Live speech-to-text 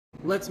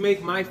Let's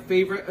make my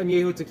favorite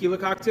Añejo Tequila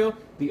cocktail,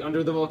 the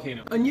Under the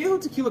Volcano.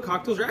 Añejo Tequila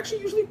cocktails are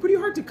actually usually pretty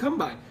hard to come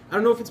by. I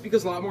don't know if it's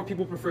because a lot more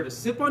people prefer to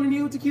sip on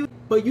Añejo Tequila,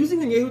 but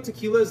using Añejo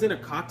Tequilas in a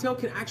cocktail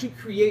can actually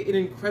create an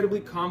incredibly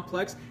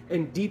complex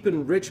and deep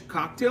and rich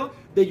cocktail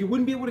that you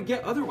wouldn't be able to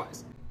get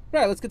otherwise.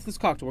 Right, let's get to this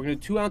cocktail. We're going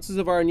to do 2 ounces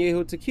of our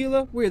Añejo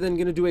Tequila. We're then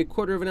going to do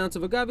 1/4 ounce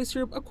of agave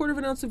syrup,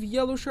 1/4 ounce of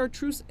yellow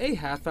chartreuse,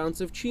 1/2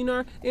 ounce of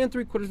chinar, and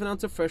 3/4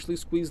 ounce of freshly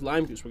squeezed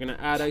lime juice. We're going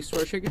to add ice to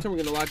our shaker tin. We're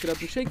going to lock it up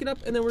and shake it up,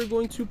 and then we're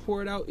going to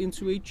pour it out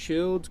into a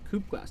chilled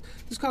coupe glass.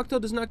 This cocktail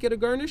does not get a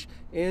garnish,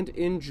 and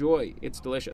enjoy. It's delicious.